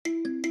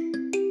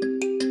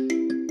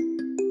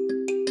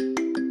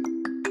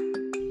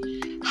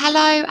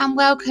Hello and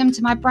welcome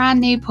to my brand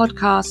new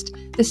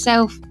podcast, the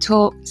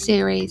Self-Talk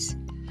series.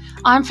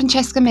 I'm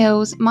Francesca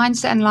Mills,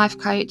 mindset and life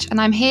coach, and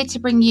I'm here to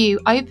bring you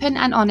open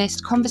and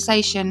honest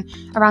conversation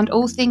around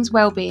all things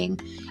well-being,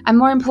 and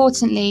more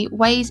importantly,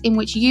 ways in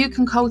which you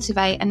can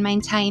cultivate and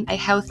maintain a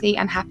healthy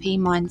and happy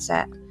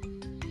mindset.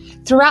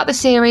 Throughout the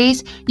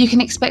series, you can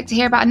expect to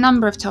hear about a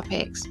number of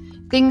topics,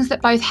 things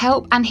that both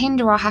help and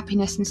hinder our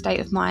happiness and state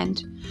of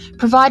mind,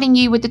 providing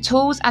you with the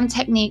tools and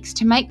techniques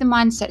to make the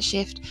mindset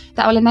shift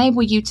that will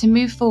enable you to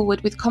move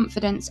forward with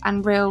confidence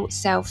and real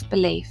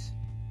self-belief.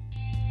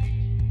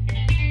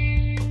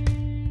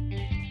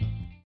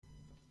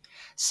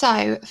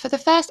 So, for the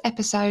first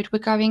episode, we're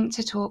going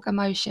to talk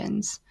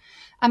emotions,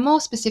 and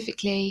more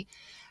specifically,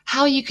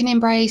 how you can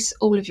embrace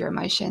all of your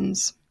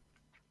emotions.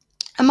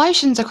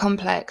 Emotions are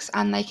complex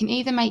and they can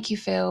either make you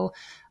feel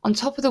on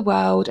top of the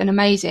world and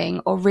amazing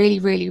or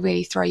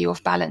really throw you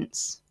off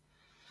balance.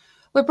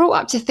 We're brought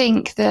up to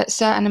think that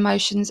certain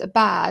emotions are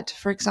bad,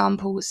 for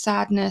example,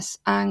 sadness,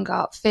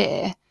 anger,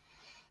 fear.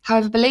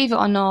 However, believe it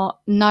or not,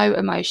 no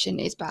emotion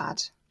is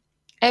bad.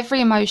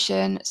 Every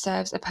emotion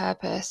serves a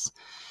purpose.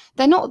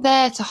 They're not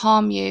there to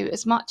harm you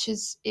as much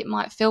as it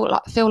might feel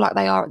like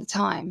they are at the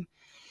time.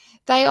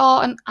 They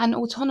are an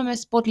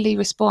autonomous bodily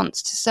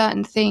response to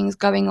certain things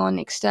going on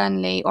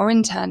externally or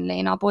internally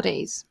in our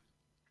bodies.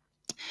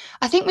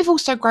 I think we've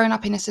also grown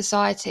up in a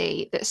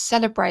society that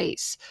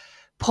celebrates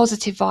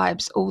positive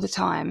vibes all the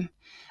time.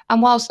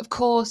 And whilst, of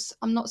course,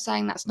 I'm not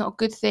saying that's not a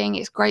good thing,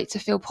 it's great to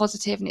feel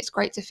positive and it's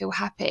great to feel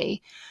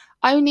happy,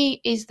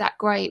 only is that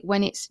great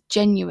when it's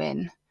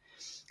genuine.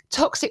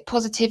 Toxic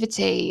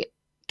positivity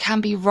can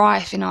be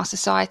rife in our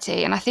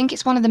society, and I think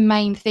it's one of the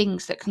main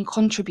things that can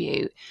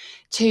contribute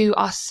to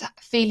us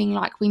feeling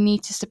like we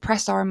need to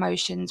suppress our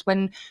emotions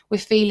when we're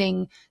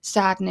feeling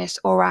sadness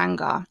or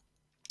anger,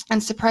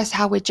 and suppress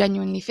how we're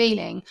genuinely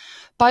feeling,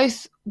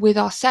 both with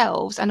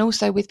ourselves and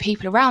also with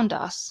people around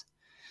us.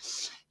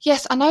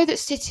 Yes, I know that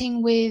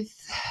sitting with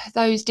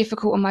those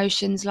difficult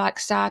emotions like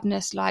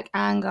sadness, like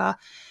anger,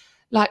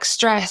 like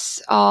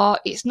stress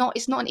it's not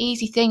an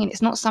easy thing, and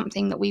it's not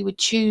something that we would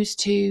choose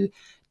to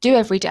do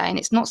every day, and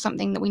it's not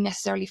something that we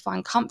necessarily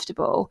find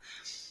comfortable.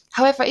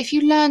 However, if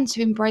you learn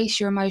to embrace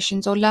your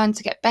emotions or learn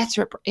to get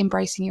better at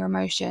embracing your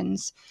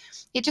emotions,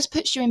 it just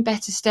puts you in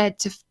better stead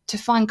to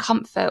find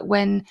comfort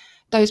when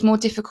those more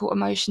difficult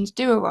emotions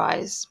do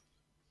arise.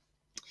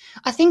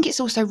 I think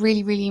it's also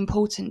really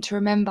important to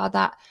remember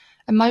that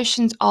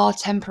emotions are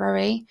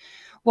temporary,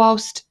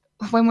 whilst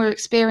when we're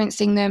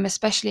experiencing them,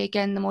 especially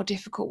again the more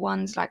difficult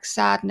ones like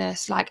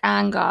sadness, like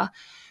anger,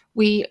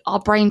 our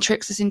brain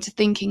tricks us into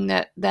thinking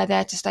that they're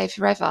there to stay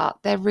forever.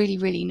 They're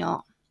really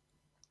not.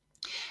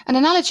 An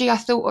analogy I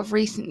thought of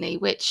recently,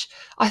 which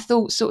I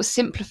thought sort of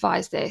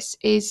simplifies this,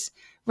 is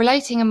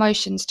relating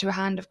emotions to a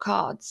hand of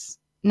cards.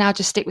 Now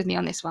just stick with me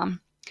on this one.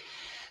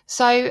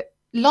 So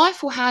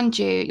life will hand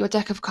you your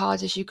deck of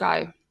cards as you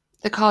go,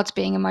 the cards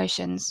being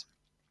emotions.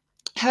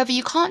 However,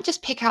 you can't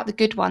just pick out the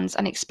good ones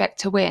and expect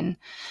to win.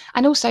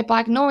 And also,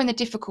 by ignoring the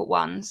difficult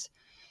ones,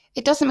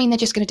 it doesn't mean they're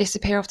just going to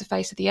disappear off the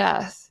face of the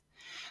earth.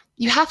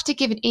 You have to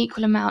give an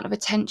equal amount of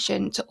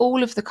attention to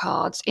all of the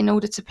cards in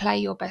order to play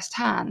your best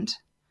hand.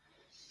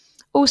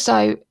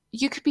 Also,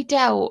 you could be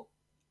dealt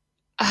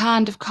a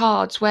hand of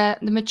cards where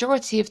the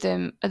majority of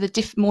them are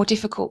the more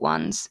difficult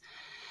ones.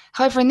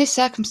 However, in this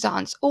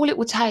circumstance, all it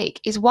will take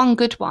is one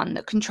good one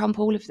that can trump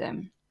all of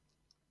them.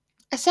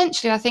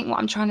 Essentially, I think what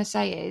I'm trying to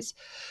say is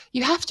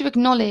you have to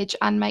acknowledge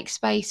and make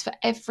space for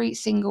every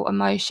single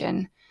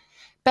emotion.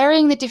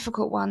 Burying the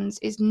difficult ones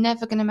is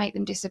never going to make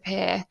them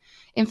disappear.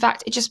 In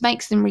fact, it just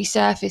makes them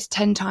resurface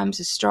 10 times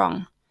as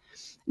strong.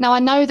 Now, I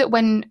know that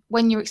when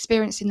you're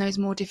experiencing those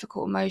more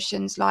difficult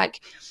emotions,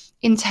 like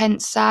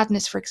intense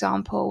sadness, for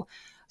example,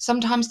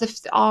 sometimes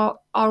our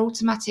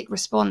automatic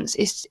response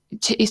is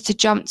to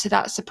jump to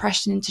that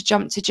suppression and to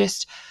jump to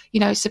just,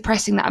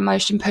 suppressing that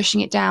emotion, pushing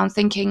it down,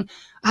 thinking,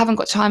 I haven't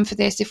got time for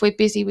this. If we're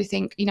busy, we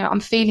think, I'm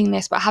feeling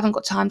this, but I haven't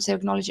got time to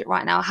acknowledge it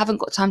right now. I haven't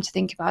got time to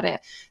think about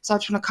it. So I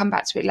just want to come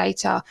back to it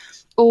later.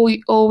 Or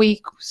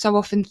we so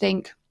often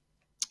think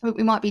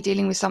we might be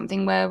dealing with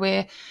something where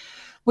we're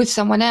with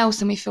someone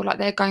else and we feel like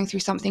they're going through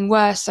something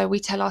worse. So we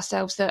tell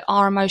ourselves that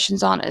our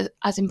emotions aren't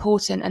as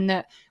important and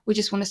that we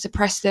just want to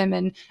suppress them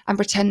and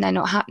pretend they're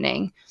not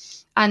happening.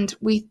 And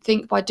we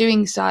think by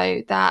doing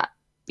so that,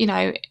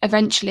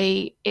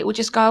 eventually it will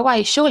just go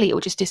away. Surely it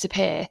will just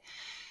disappear.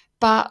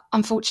 But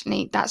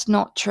unfortunately, that's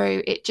not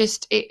true.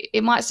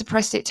 It might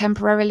suppress it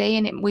temporarily,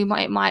 and we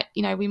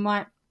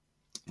might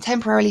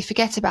temporarily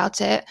forget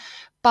about it.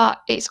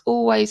 But it's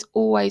always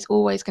going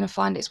to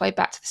find its way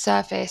back to the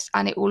surface,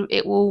 and it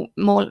will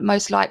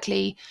most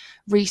likely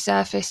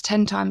resurface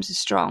 10 times as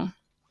strong.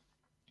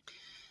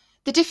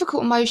 The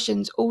difficult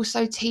emotions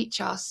also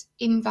teach us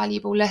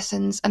invaluable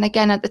lessons. And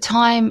again, at the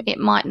time, it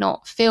might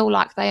not feel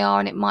like they are,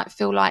 and it might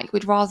feel like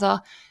we'd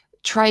rather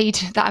trade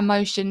that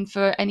emotion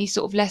for any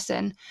sort of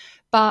lesson.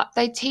 But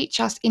they teach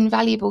us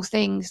invaluable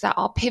things that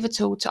are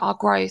pivotal to our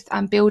growth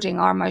and building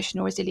our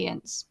emotional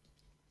resilience.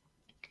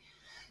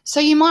 So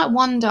you might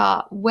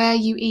wonder where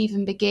you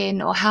even begin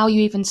or how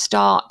you even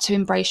start to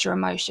embrace your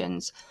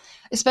emotions,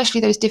 especially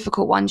those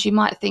difficult ones. You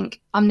might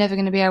think, I'm never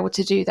going to be able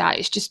to do that.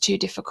 It's just too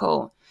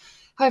difficult.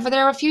 However,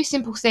 there are a few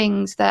simple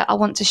things that I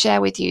want to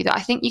share with you that I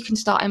think you can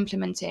start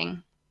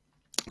implementing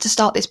to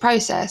start this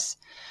process.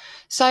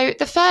 So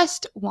the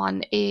first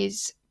one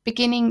is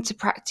beginning to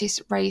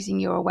practice raising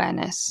your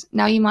awareness.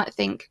 Now you might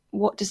think,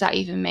 what does that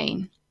even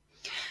mean?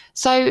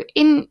 So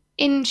in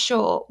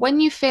short, when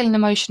you feel an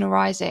emotion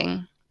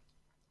arising,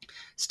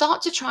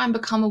 start to try and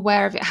become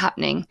aware of it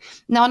happening.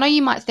 Now, I know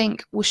you might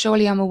think, well,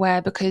 surely I'm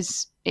aware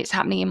because it's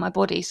happening in my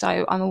body,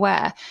 so I'm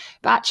aware.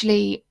 But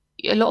actually,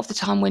 a lot of the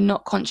time, we're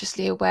not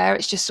consciously aware.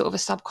 It's just sort of a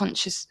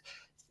subconscious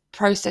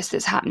process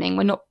that's happening.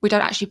 We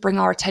don't actually bring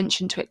our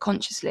attention to it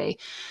consciously.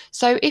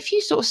 So if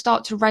you sort of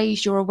start to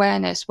raise your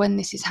awareness when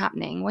this is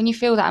happening, when you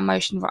feel that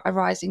emotion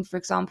arising, for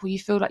example, you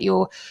feel like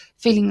you're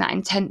feeling that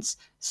intense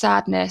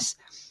sadness,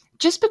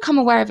 just become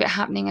aware of it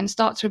happening and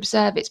start to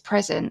observe its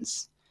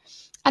presence.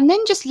 And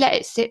then just let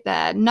it sit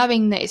there,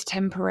 knowing that it's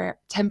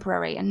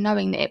temporary and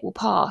knowing that it will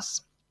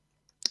pass.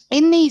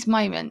 In these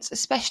moments,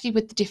 especially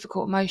with the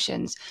difficult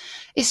emotions,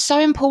 it's so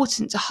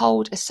important to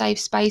hold a safe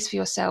space for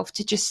yourself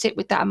to just sit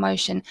with that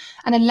emotion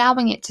and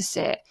allowing it to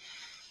sit.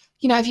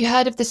 You know, have you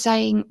heard of the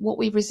saying, what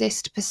we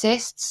resist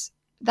persists?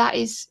 That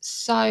is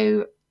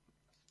so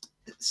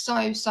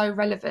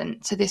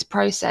relevant to this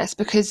process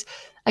because,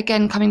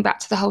 again, coming back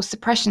to the whole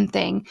suppression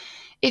thing,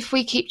 if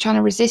we keep trying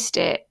to resist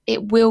it,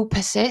 it will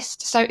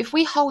persist. So if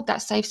we hold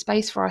that safe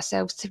space for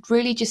ourselves to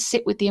really just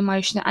sit with the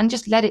emotion and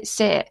just let it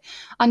sit,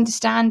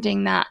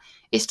 understanding that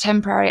it's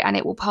temporary and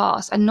it will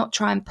pass, and not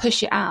try and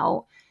push it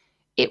out,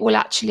 it will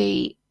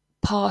actually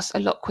pass a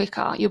lot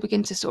quicker. You'll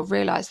begin to sort of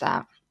realize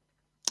that.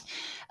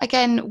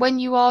 Again, when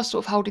you are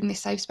sort of holding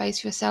this safe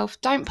space for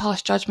yourself, don't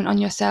pass judgment on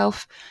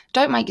yourself.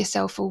 Don't make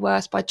yourself feel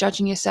worse by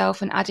judging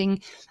yourself and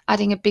adding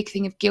a big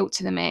thing of guilt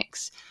to the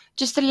mix.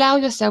 Just allow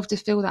yourself to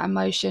feel that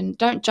emotion.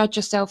 Don't judge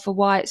yourself for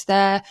why it's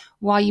there,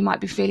 why you might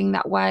be feeling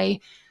that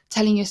way,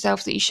 telling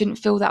yourself that you shouldn't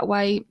feel that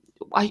way.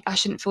 I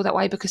shouldn't feel that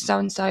way because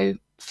so-and-so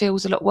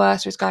feels a lot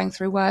worse or is going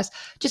through worse.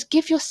 Just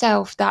give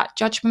yourself that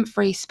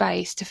judgment-free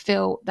space to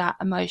feel that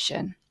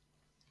emotion.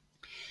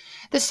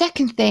 The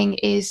second thing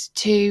is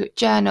to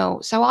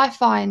journal. So I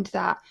find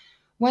that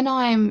when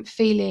I'm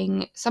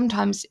feeling,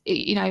 sometimes,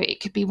 you know, it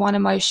could be one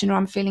emotion, or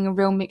I'm feeling a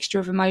real mixture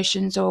of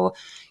emotions, or,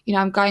 you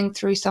know, I'm going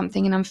through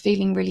something and I'm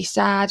feeling really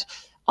sad.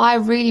 I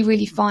really,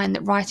 really find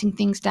that writing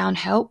things down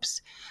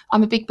helps.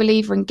 I'm a big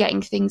believer in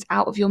getting things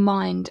out of your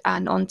mind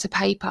and onto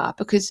paper,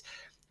 because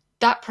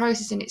that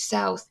process in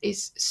itself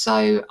is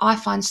I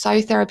find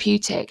so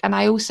therapeutic. And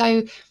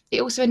it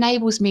also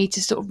enables me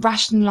to sort of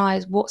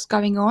rationalize what's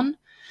going on.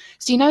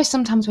 So, you know,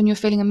 sometimes when you're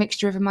feeling a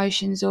mixture of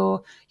emotions,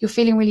 or you're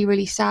feeling really,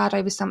 really sad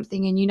over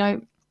something, and, you know,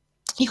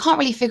 you can't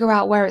really figure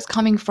out where it's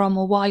coming from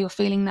or why you're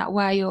feeling that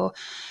way, or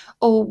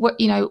what,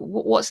 you know,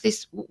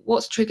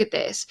 what's triggered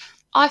this.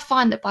 I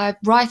find that by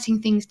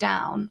writing things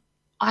down,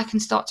 I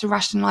can start to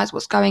rationalize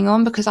what's going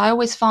on, because I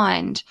always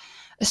find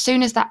as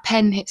soon as that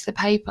pen hits the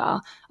paper,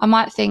 I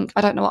might think,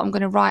 I don't know what I'm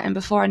going to write. And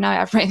before I know it,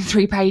 I've written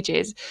 3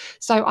 pages.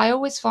 So I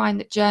always find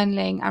that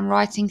journaling and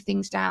writing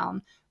things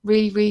down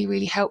really, really,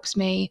 really helps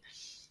me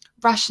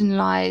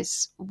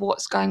rationalize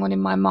what's going on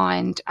in my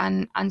mind,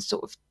 and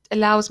sort of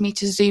allows me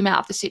to zoom out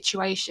of the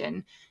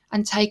situation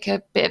and take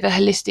a bit of a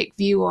holistic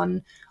view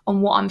on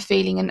what I'm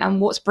feeling,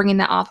 and what's bringing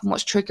that up, and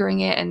what's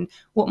triggering it, and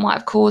what might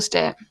have caused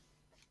it.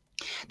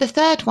 The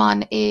third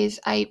one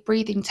is a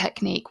breathing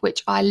technique,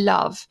 which I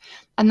love,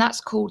 and that's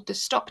called the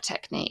stop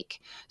technique.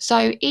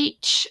 So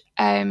each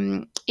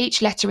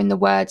letter in the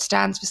word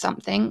stands for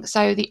something.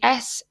 So the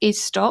S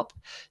is stop.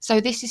 So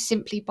this is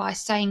simply by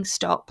saying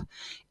stop,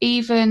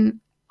 either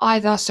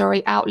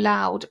out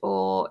loud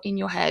or in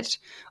your head.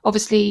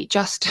 Obviously,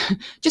 just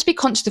be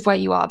conscious of where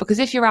you are, because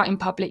if you're out in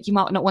public, you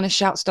might not want to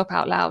shout stop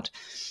out loud.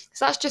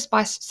 So that's just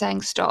by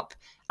saying stop.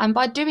 And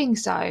by doing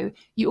so,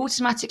 you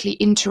automatically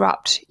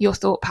interrupt your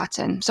thought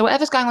pattern. So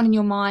whatever's going on in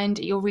your mind,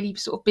 your really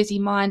sort of busy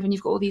mind, when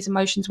you've got all these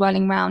emotions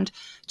whirling around,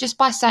 just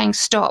by saying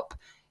stop,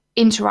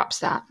 interrupts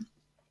that.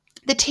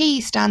 The T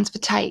stands for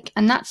take,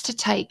 and that's to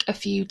take a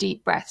few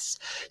deep breaths.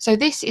 So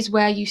this is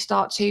where you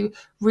start to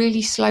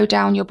really slow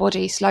down your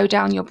body, slow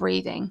down your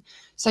breathing.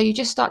 So you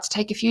just start to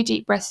take a few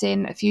deep breaths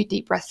in, a few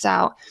deep breaths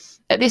out.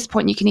 At this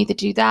point, you can either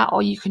do that,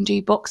 or you can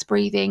do box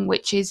breathing,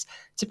 which is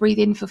to breathe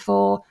in for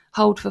 4,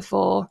 hold for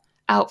 4,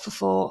 out for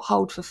 4,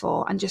 hold for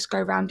 4, and just go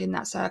around in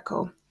that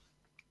circle.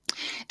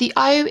 The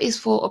O is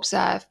for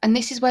observe, and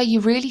this is where you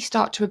really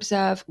start to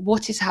observe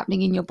what is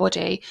happening in your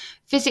body,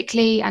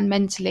 physically and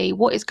mentally.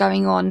 What is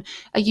going on?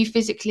 Are you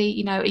physically,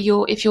 you know,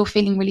 if you're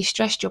feeling really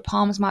stressed, your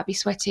palms might be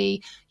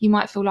sweaty. You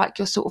might feel like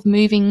you're sort of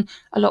moving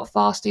a lot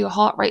faster. Your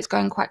heart rate's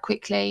going quite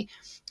quickly.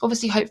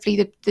 Obviously,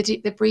 hopefully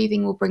the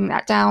breathing will bring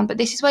that down. But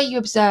this is where you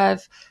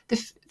observe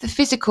the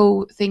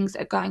physical things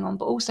that are going on,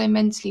 but also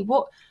mentally,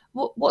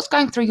 what's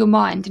going through your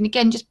mind. And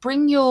again, just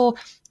bring your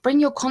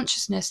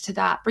consciousness to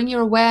that, bring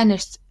your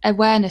awareness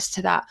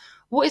to that.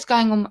 what is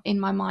going on in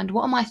my mind?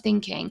 What am I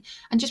thinking?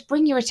 And just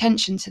bring your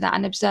attention to that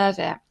and observe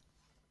it.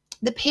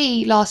 The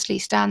P, lastly,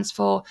 stands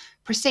for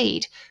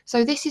proceed.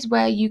 So this is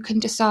where you can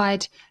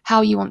decide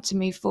how you want to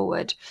move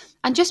forward.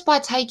 And just by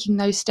taking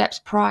those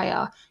steps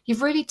prior,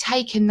 you've really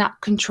taken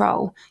that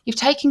control. You've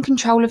taken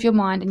control of your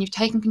mind and you've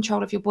taken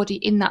control of your body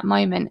in that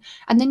moment.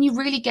 And then you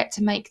really get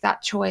to make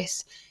that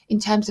choice in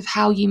terms of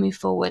how you move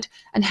forward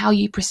and how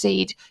you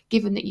proceed,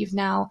 given that you've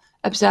now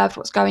observed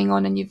what's going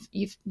on and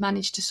you've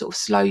managed to sort of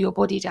slow your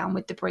body down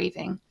with the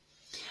breathing.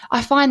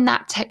 I find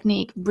that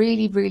technique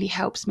really, really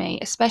helps me,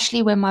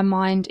 especially when my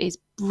mind is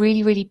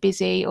really, really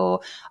busy,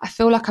 or I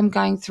feel like I'm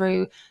going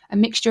through a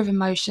mixture of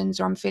emotions,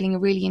 or I'm feeling a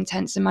really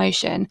intense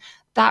emotion.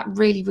 That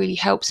really, really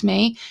helps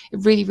me. It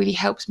really, really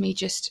helps me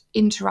just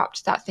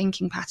interrupt that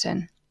thinking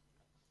pattern.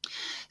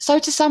 So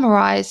to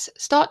summarize,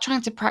 start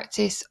trying to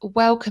practice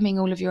welcoming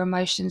all of your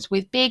emotions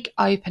with big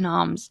open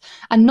arms,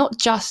 and not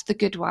just the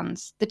good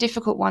ones, the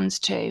difficult ones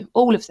too,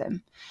 all of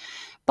them.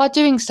 By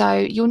doing so,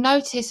 you'll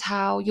notice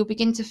how you'll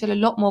begin to feel a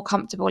lot more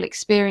comfortable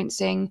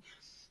experiencing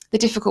the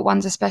difficult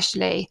ones,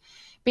 especially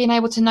being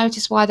able to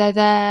notice why they're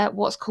there,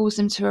 what's caused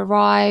them to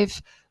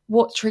arrive,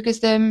 what triggers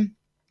them,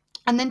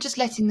 and then just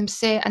letting them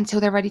sit until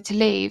they're ready to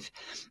leave.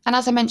 And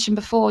as I mentioned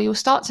before, you'll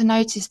start to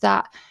notice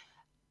that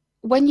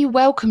when you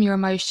welcome your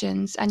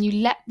emotions and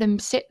you let them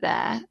sit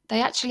there, they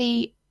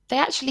actually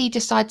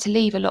decide to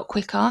leave a lot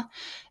quicker.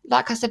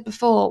 Like I said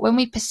before, when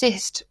we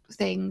resist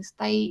things,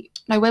 they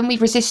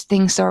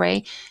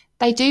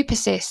do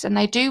persist, and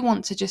they do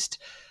want to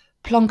just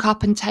plonk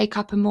up and take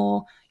up a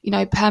more,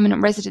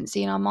 permanent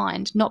residency in our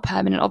mind. Not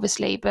permanent,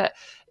 obviously, but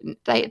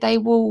they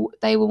will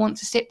want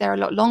to sit there a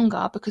lot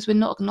longer because we're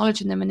not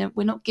acknowledging them and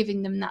we're not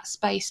giving them that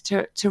space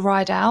to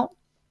ride out.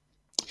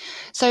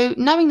 So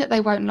knowing that they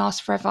won't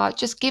last forever,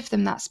 just give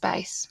them that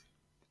space.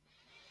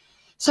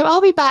 So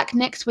I'll be back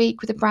next week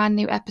with a brand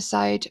new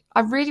episode. I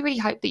really, really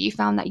hope that you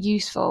found that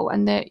useful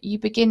and that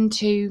it begins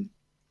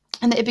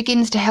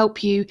to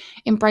help you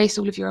embrace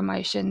all of your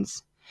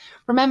emotions.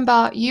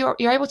 Remember, you're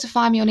able to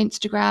find me on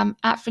Instagram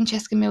at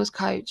Francesca Mills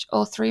Coach,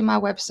 or through my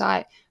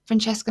website,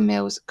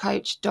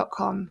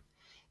 francescamillscoach.com.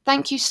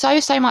 Thank you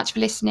so much for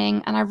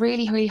listening, and I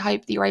really, really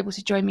hope that you're able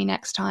to join me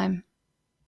next time.